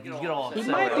 and like you get all He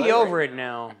upset. might be over it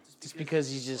now, just because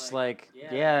he's just like,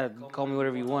 yeah, call me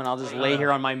whatever you want. I'll just lay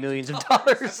here on my millions of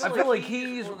dollars. I feel like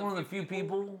he's one of the few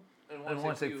people, and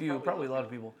when I say few, probably a lot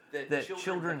of people, that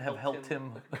children have helped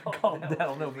him calm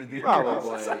down over the years.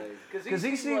 Probably. Because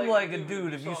he seemed like a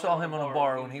dude, if you saw him in a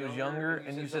bar when he was younger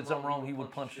and you said something wrong, he would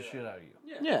punch the shit out of you.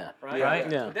 Yeah. Right?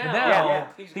 Yeah. But now,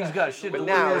 he's got shit to lose,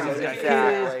 now he's he's got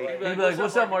exactly- kids. He'd be like,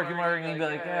 "What's up, Marky Mark?" And he'd be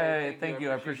like, "Hey, thank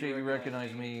you, I appreciate you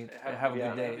recognizing me. Have a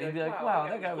good day." And he'd be like, "Wow,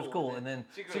 that guy was cool." And then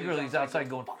secretly he's outside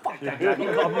going, "Fuck that guy, he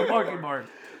called me Marky Mark."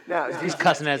 Now, He's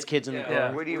cussing at his kids in the car.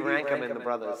 Yeah. where do you rank him in the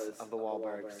brothers of the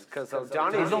Wahlbergs? Because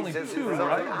Donnie, There's only two,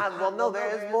 right? Well, no,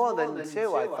 there is more than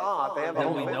two. I thought they have a That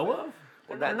whole. we know of?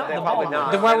 They're not the probably Wahlbergs.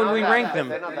 not. Then why would They're we not rank that- them?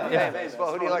 They're not that Yeah. famous.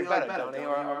 Well, who do you like better, Donnie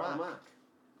or Mark?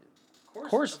 Of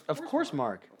course,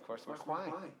 Mark. Of course, Mark.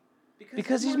 Why?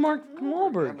 Because he's Mark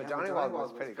Wahlberg. But Donnie Wahlberg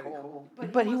was pretty cool.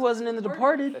 But he wasn't in The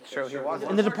Departed. That's true. He was.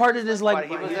 And The Departed is like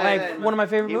But he was one of my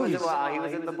favorite He was, movies. he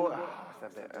was in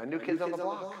the New Kids on the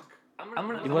Block.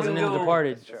 He He wasn't in The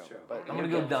Departed. True. But I'm going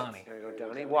to go Donnie. There you go,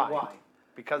 Donnie. Why?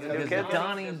 Because of New Because Kids?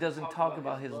 Donnie doesn't talk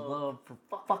about his love for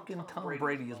fucking Tom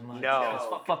Brady as much. No.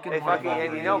 as fucking They Mark fucking,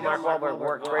 and you Wahlberg. know Mark Wahlberg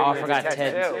worked great Oh, I in forgot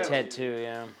Ted too. Ted too,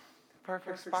 yeah.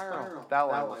 Perfect Spiral. That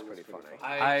one was pretty funny.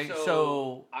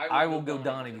 I will go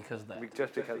Donnie because of that.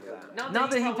 Just because of that.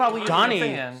 Not that he probably isn't a Donnie,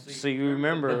 fan, so you but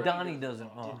remember, Donnie doesn't.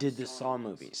 Oh, did the Saw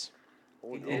movies.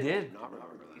 he did.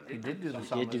 He did do the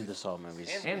song. Did do the Saw movies.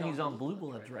 And he's on Blue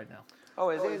Bloods right now. Oh,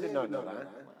 is he? I did not know that.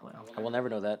 Wow. I will never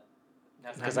know that.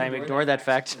 Because I ignored that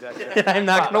fact. I'm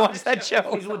not going to watch that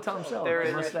show. He's with Tom Selleck, There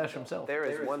is- mustache himself. There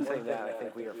is one thing that I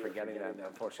think we are forgetting that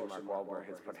unfortunately Mark Wahlberg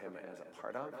has put him as a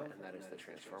part of, and that is the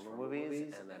Transformer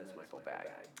movies, and that is Michael Bay.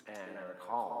 And I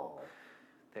recall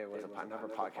there was another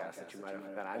podcast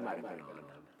that I might have been on,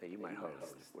 that you might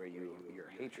host, where your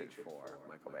hatred for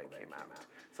Michael Bay came out.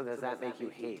 So does that make you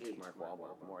hate Mark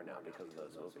Wahlberg more now because of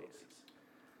those movies?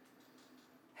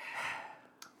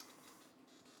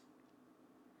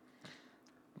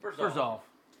 First off,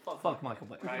 fuck Michael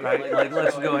Bay. Right? Like,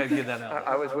 let's go ahead and get that out.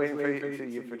 I was waiting for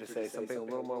you to say something a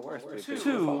little more worse. But you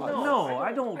Two, no,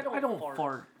 I don't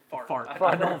fart.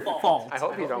 I don't fault. I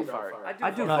hope you don't fart. I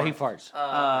do No, fart. he farts.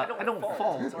 I don't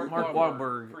fault Mark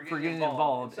Wahlberg for getting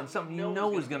involved in something you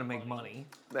know is going to make money,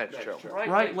 That's true.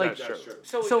 right? Like, That's true.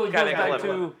 so it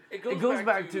Gotta goes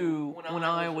back to when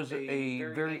I was a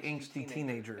very angsty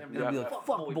teenager. It'd be like,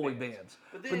 fuck boy bands.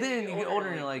 But then you get older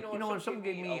and you're like, you know, if someone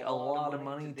gave me a lot of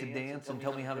money to dance and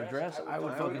tell me how to dress, I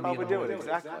would fucking be I in would the do it, mood.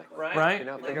 exactly. Right? You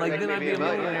know, Like, then I'd be a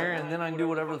millionaire and then I can do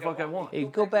whatever the fuck I want. Hey,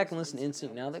 go back and listen to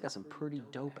NSYNC now. They got some pretty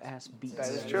dope ass beats. That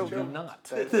is true. They do not.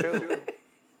 That is true.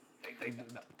 They do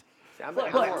not. See, I'm more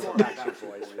of a Backstreet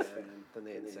Boys fan than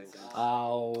the NSYNC. A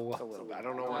Oh. little bit. I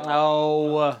don't know why.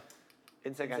 Oh.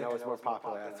 NSYNC I know is more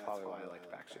popular. That's probably why I like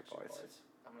the Backstreet Boys.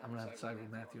 I'm going to have to side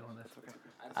with Matthew on this.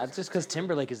 It's just because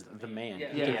Timberlake is the man.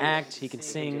 He Yeah. can act, he can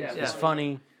sing, Yeah. he's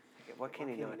funny. What can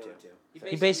he not do?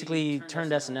 He basically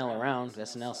turned SNL around.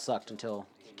 SNL sucked until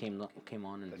he came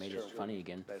on and made it funny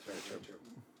again. That's very true.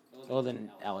 Well,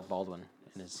 then Alec Baldwin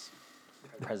and his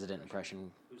president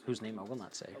impression, whose name I will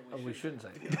not say. Oh, we shouldn't say.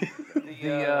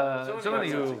 So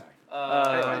anywho,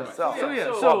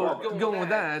 So, going with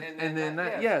that, and then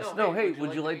that, yes, no, hey,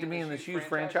 would you like to be in this huge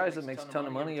franchise that makes a ton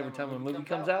of money every time a movie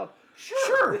comes out?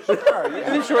 Sure. And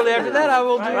then shortly after that, I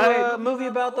will do a movie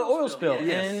about the oil spill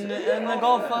in the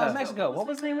Gulf of Mexico. What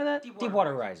was the name of that?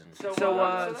 Deepwater Horizon. So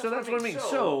that's what I mean.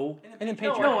 So, And then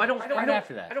Patriot. no, I don't. Right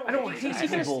after that. I don't hate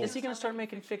people. Is he going to start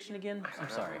making fiction again? I'm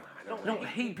sorry. I don't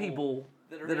hate people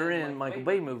that are in Michael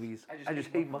Bay movies. I just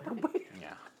hate Michael Bay.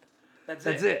 Yeah. That's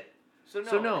it.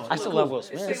 So no, I still love Will It's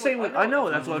the Smith. same with, I know,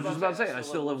 that's what I was just about to say. I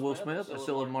still love Will Smith. I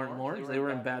still love Martin Lawrence. They were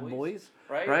in Bad Boys,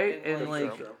 right? And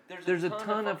like, there's a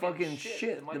ton of fucking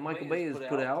shit that Michael Bay has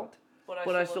put out.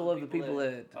 But I still love the people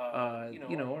that,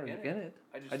 you know, are in it.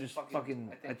 I just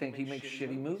fucking, I think he makes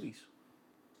shitty movies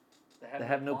that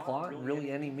have no plot,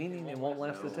 really any meaning, and won't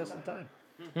last the test of time.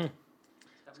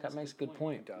 Scott makes a good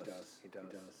point. He does.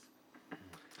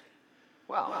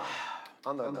 Well,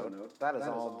 on the note, that is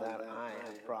all that I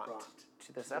have brought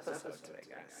to this episode today,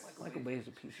 guys. Michael Bay is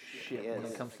a piece of shit when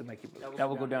it comes to making movies. That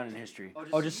will go down in history.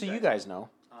 Oh, just so you guys know,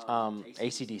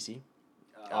 AC/DC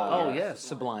Oh, yes.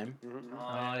 Sublime.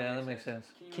 Oh, yeah, that makes sense.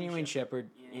 Kenny Wayne Shepherd.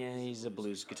 Yeah, he's a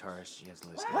blues guitarist. He has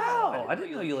Lewis. Wow, I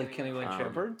didn't know you liked Kenny Wayne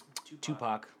Shepherd.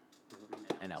 Tupac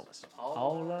and Elvis.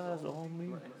 All eyes on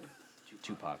me.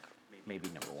 Tupac, maybe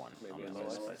number one on the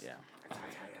list, but yeah.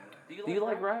 Do you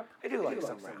like rap? I do like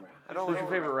some rap. I don't Who's like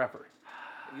your favorite rapper?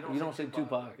 You don't say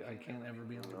Tupac. I can't ever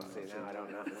be on the See, now I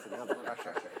don't know. See, now the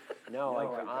pressure. No, like,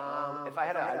 if I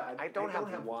had I don't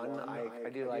have one. I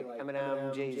do like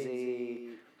Eminem,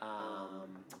 Jay-Z,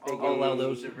 Biggie. I'll allow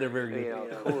those. They're very You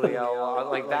good. know, Coolio,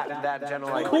 like that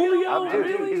general. Like, Coolio? dude,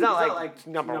 Really? he's not like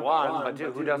number one, but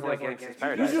dude, who doesn't like Gangsta's You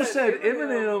Paradise? just said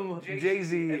Eminem,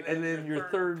 Jay-Z, and then your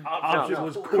third option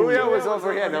was Coolio Coolio. was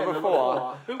over here, number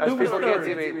 4. As Who was people can't third?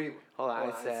 see me. Hold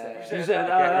on, I said. You said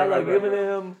I like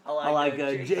Eminem, I like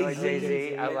Jay-Z,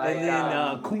 Jay-Z, I like, and then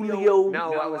Coolio.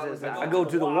 No, what was his? I go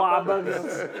to the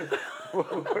Whataburger.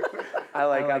 I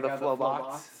like the Flow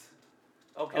Box.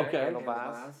 Okay. Handle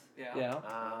Bass. Yeah. Who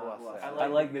else? I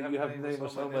like that you have to name a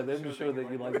song by them to show that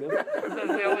you like them. That's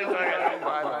the only song I don't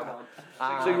buy.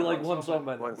 So you like one song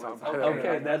by them. One song.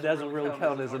 Okay, that doesn't really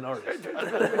count as an artist. I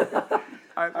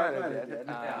thought I did.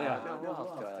 Yeah. What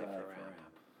else do I like for rap?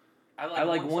 I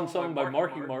like one song by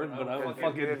Marky Martin, but I would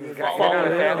fucking You're follow not a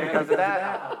fan him. because of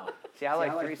that? See, I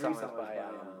like 3 songs by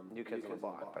New Kids on the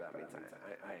Block, but that means I am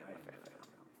a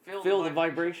fan. Feel the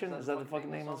Vibration? Is that the fucking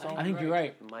name of the song? I think you're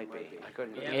right. Might be. I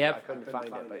couldn't. Yep. I couldn't find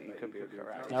it, but you could be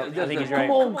correct. No, I think he's right.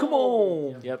 Come on, come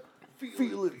on. Yep.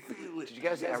 Feel it, feel it. Did you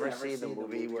guys ever see the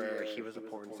movie where he was a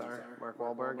porn star, Mark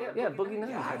Wahlberg? Yeah, Boogie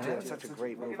Nights. God, dude, that's such a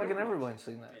great movie. Fucking everyone's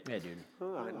seen that. Yeah, dude.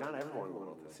 Not everyone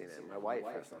will have seen it. My wife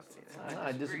has not seen it.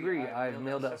 I disagree. I've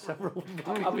mailed out several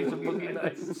copies of Boogie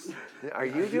Nights. Are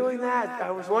you doing that?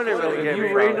 I was wondering where they If came you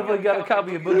from. randomly got a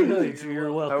copy of Boogie Nights,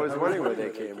 you're welcome. I was wondering where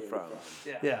they came from.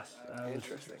 Yes.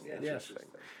 Interesting. Yes. Interesting.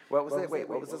 What was it? Wait,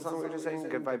 what was the song we were just saying?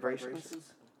 Good Vibrations?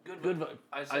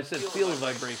 I said feeling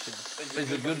vibration.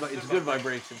 It's a good. It's good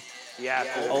vibration. Yeah.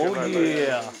 Oh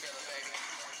yeah.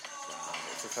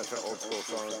 This is such an old school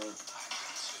song.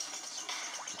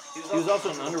 He was also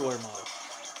an underwear model.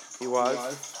 He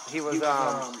was. He wasn't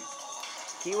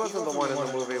the one in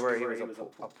the movie where he was a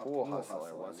pool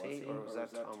hustler, was he? Or was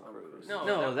that Tom Cruise?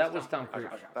 No, that was Tom Cruise.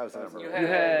 That was another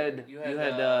You had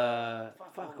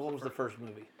fuck. What was the first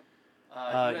movie?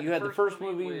 You had the first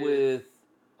movie with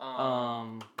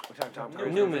Tom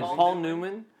Cruise. Newman, Paul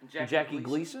Newman, and Jackie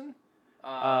Gleason,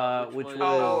 which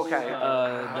was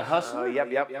The Hustler.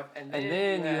 Yep. And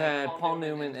then you had Paul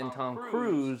Newman and Tom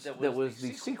Cruise. That was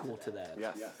the sequel to that.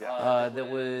 Yes. That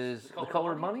was The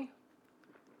Color of Money.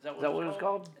 Is that what it was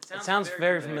called? It sounds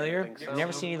very familiar. I've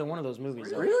never seen either one of those movies.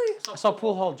 Though. Really? I saw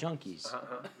Pool Hall Junkies,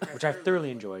 which I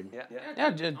thoroughly enjoyed.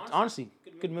 Yeah. Honestly,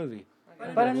 good movie.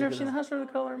 But I've never seen The Hustler or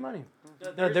The Color of Money.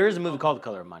 No, there is a movie called The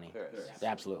Color of Money. Yeah,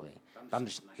 absolutely. But I'm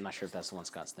not sure if that's the one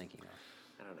Scott's thinking of.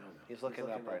 I don't know. He's looking it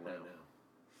up right now.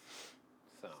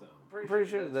 So. I'm pretty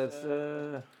sure that's.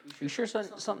 You sure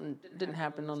something didn't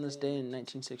happen on this day in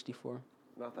 1964?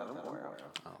 Not that I'm aware of.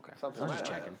 Oh, okay. Something I was like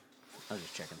just that.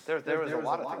 checking. There was a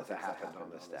lot of things that happened on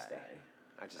this day.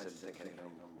 I just didn't think anything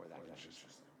more that interesting.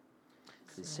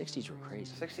 The 60s were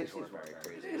crazy. 60s were very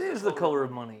crazy. It is The Color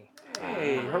of Money.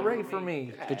 Hey, hooray for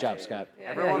me! Good job, Scott.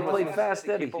 Everyone played Fast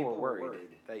Eddie. People were worried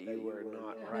that you were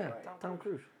not right. Yeah, Tom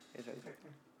Cruise.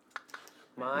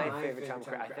 My favorite Tom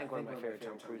Cruise, I think one of my favorite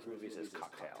Tom Cruise movies is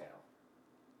Cocktail.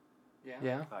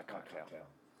 Yeah. Cocktail.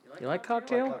 You like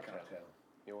Cocktail? Cocktail.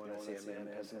 You want to see a man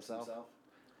piss himself?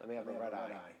 Let me have the red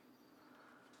eye.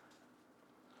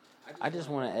 I just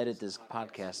want to edit this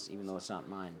podcast, even though it's not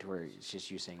mine, to where it's just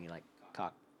you saying you like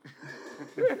cock.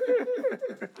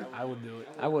 I would do it.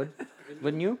 I would.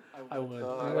 Wouldn't you? I would.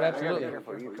 I would absolutely.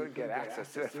 Careful, you could get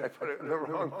access to it if I put it in the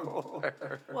wrong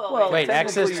folder. Well, Wait,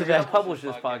 access to that. that? Publish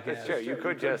this podcast. Sure, you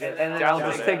could just. And then I'll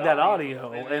just take that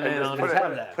audio and then I'll just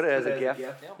have that. Put it as a GIF.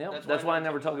 Yep, that's why I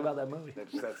never talk about that movie. That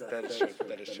is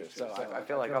true. So I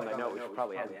feel like on that note, we should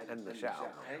probably end the show.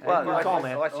 Good call,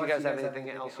 man. Unless you guys have anything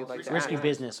else you'd like to add. Risky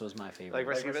Business was my favorite. Like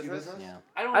Risky Business? Yeah.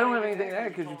 I don't have anything to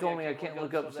add because you told me I can't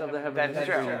look up stuff that happened in That's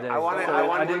history true. today.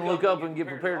 I I didn't look up and get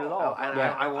prepared at all.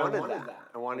 I wanted that.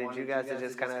 I wanted you guys to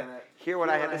just kind of hear what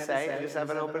I had to say and just have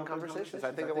an open conversation. So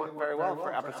I think it went very well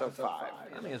for episode 5.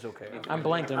 I think it's okay. I'm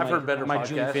blanked on I've heard better my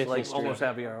June podcasts, 5th like history. Almost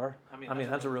Happy Hour. I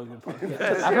mean, that's a real good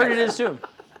podcast. I've heard it is too.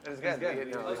 It's good.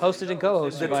 Hosted and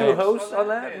co-hosted The by. two hosts on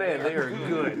that, man, they are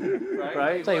good,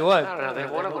 right? Tell you what, I don't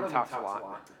know. One of them talks a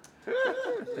lot.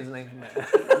 His name's Matt.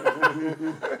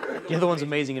 the other one's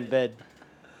amazing in bed.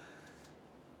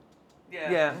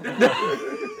 Yeah. I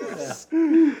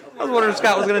was wondering if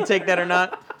Scott was going to take that or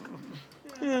not.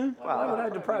 Why would I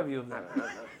deprive you of that?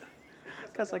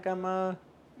 Scott's like, I'm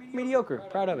mediocre.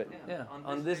 Proud of it. Yeah.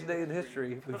 On this day in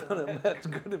history, we found out Matt's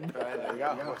good and bad. There you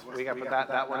go. We got to put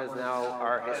that one is now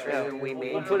our history that we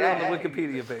made We'll put it on the today.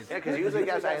 Wikipedia page. Yeah, because usually,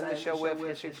 guys, I end the show with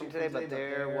history from today, but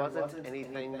there wasn't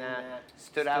anything that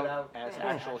stood out as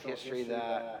actual history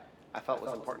that I felt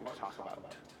was important to talk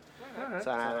about.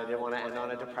 So I didn't want to end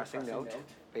on a depressing note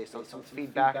based on some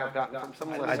feedback I've gotten from some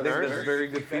listeners. I think that's very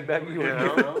good feedback you You would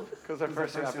give. know, because the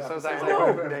first two episodes I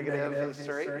had negative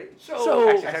history. So,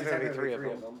 Actually, technically three of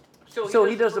them. so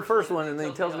he does the first one and then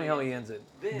he tells me how he ends it.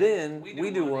 Then we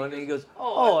do one and he goes,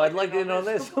 "Oh, I'd like to end on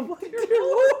this." I'm like, "Dear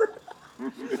Lord,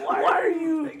 why are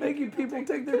you making people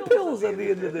take their pills at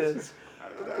the end of this?"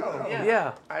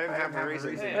 Yeah. I didn't have a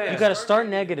reason. You got to start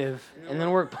negative and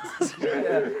then work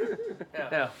positive.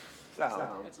 Yeah. So,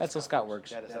 That's how Scott works.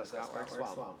 that is how Scott works.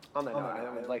 Well, on that note, I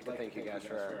would like to thank you guys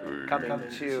for coming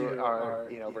to our,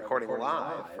 recording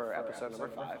live for episode number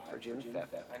 5 for June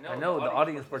 5th. I know the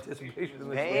audience participation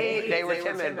was They were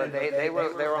timid, but they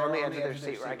were on the edge of their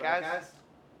seat, right, guys?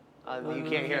 You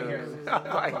can't hear them.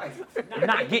 You're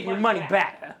not getting your money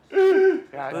back.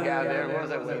 Yeah, there was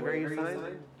a waiver you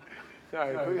signed.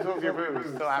 Sorry, please hold your booze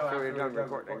until after we're done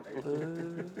recording.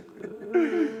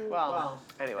 Well,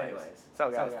 anyways. So,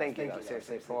 guys, thank you,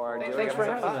 seriously, for doing it. Thanks for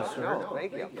having us, sir. No,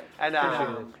 thank you. And,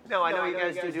 no, I know you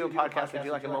guys do a podcast. Would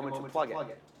you like a moment to plug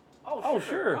it? Oh,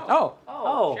 sure.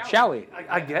 Oh, shall we?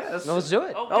 I guess. Let's do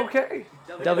it. Okay.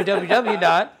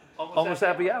 www.almost.com. Almost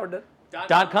Happy Hour.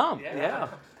 Yeah.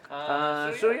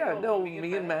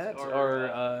 Me and Matt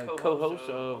are co-hosts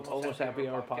of Almost Happy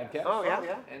Hour podcast. Oh,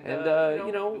 yeah.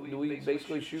 And we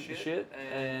basically shoot the shit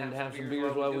and have some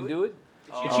beers while we do it.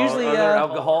 It's usually or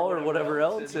alcohol or whatever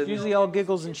else. And usually all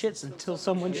giggles and shits until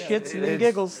someone shits and then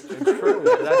giggles. It's true.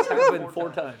 That's happened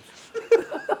 4 times.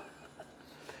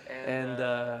 And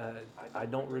I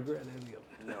don't regret any of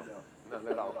it. No, none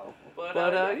at all.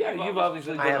 But you've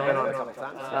obviously I have been on a done couple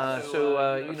it. times.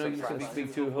 You can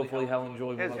speak to hopefully how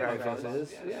enjoyable It's the very podcast fun.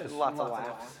 is. Yes. Lots of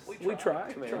laughs. We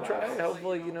try.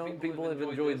 Hopefully, people have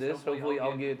enjoyed this. Hopefully,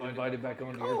 I'll get invited back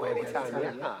onto your podcast.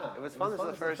 Anytime, yeah. It was fun. This is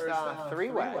the first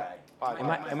three-way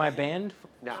podcast. Am I banned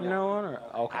from now on? Or?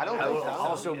 Okay. I don't I think will so.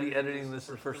 also be editing this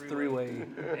the first 3-way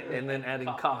and then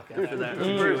adding cock after that.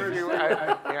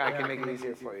 Here, I can make it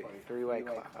easier for you. Three-way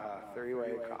cock.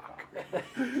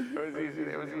 It was easy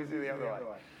the other way.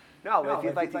 No, but if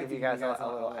you'd like to give you guys a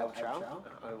little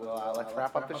outro, let's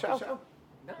wrap up the show.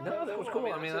 No, that was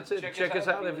cool. I mean, that's it. Check us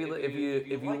out if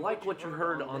you like what you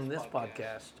heard on this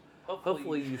podcast.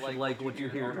 Hopefully, you should like what you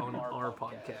hear on our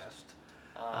podcast.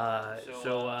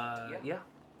 Yeah,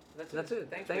 that's it.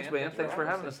 Thanks, man. Thanks for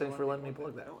having us. Thanks for letting me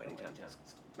plug that.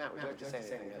 Matt, would you like to say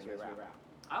anything as we wrap?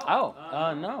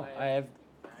 No.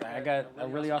 I got a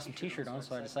really awesome T-shirt on,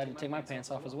 so I decided to take my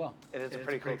pants off as well. It is a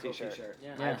pretty cool T-shirt.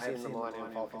 Yeah. I've seen the Millennium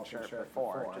Falcon shirt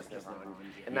before, just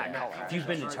in that color. If you've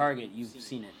been to Target, you've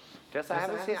seen it. I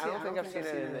haven't seen. I don't think I've seen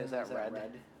it in. Is that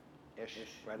red-ish?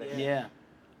 Reddish. Yeah.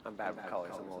 I'm bad with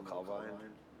colors. I'm a little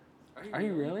colorblind. Are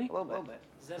you really? A little bit.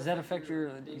 Does that affect your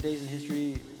days in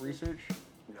history research?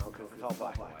 No, because it's all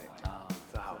black and white.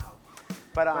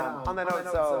 But on that note,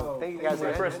 so thank you guys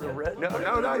again. Press the red. No,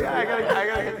 yeah, I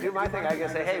gotta do my thing. I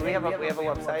gotta say, hey, we have a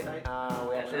website.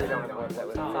 We actually don't have a website.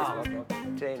 We have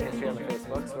Facebook. Today in History on the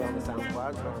Facebook. We're on the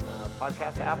SoundCloud. We're on the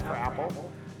podcast app for Apple.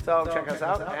 So check us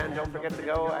out, and don't forget to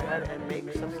go ahead and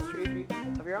make some history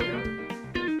of your own.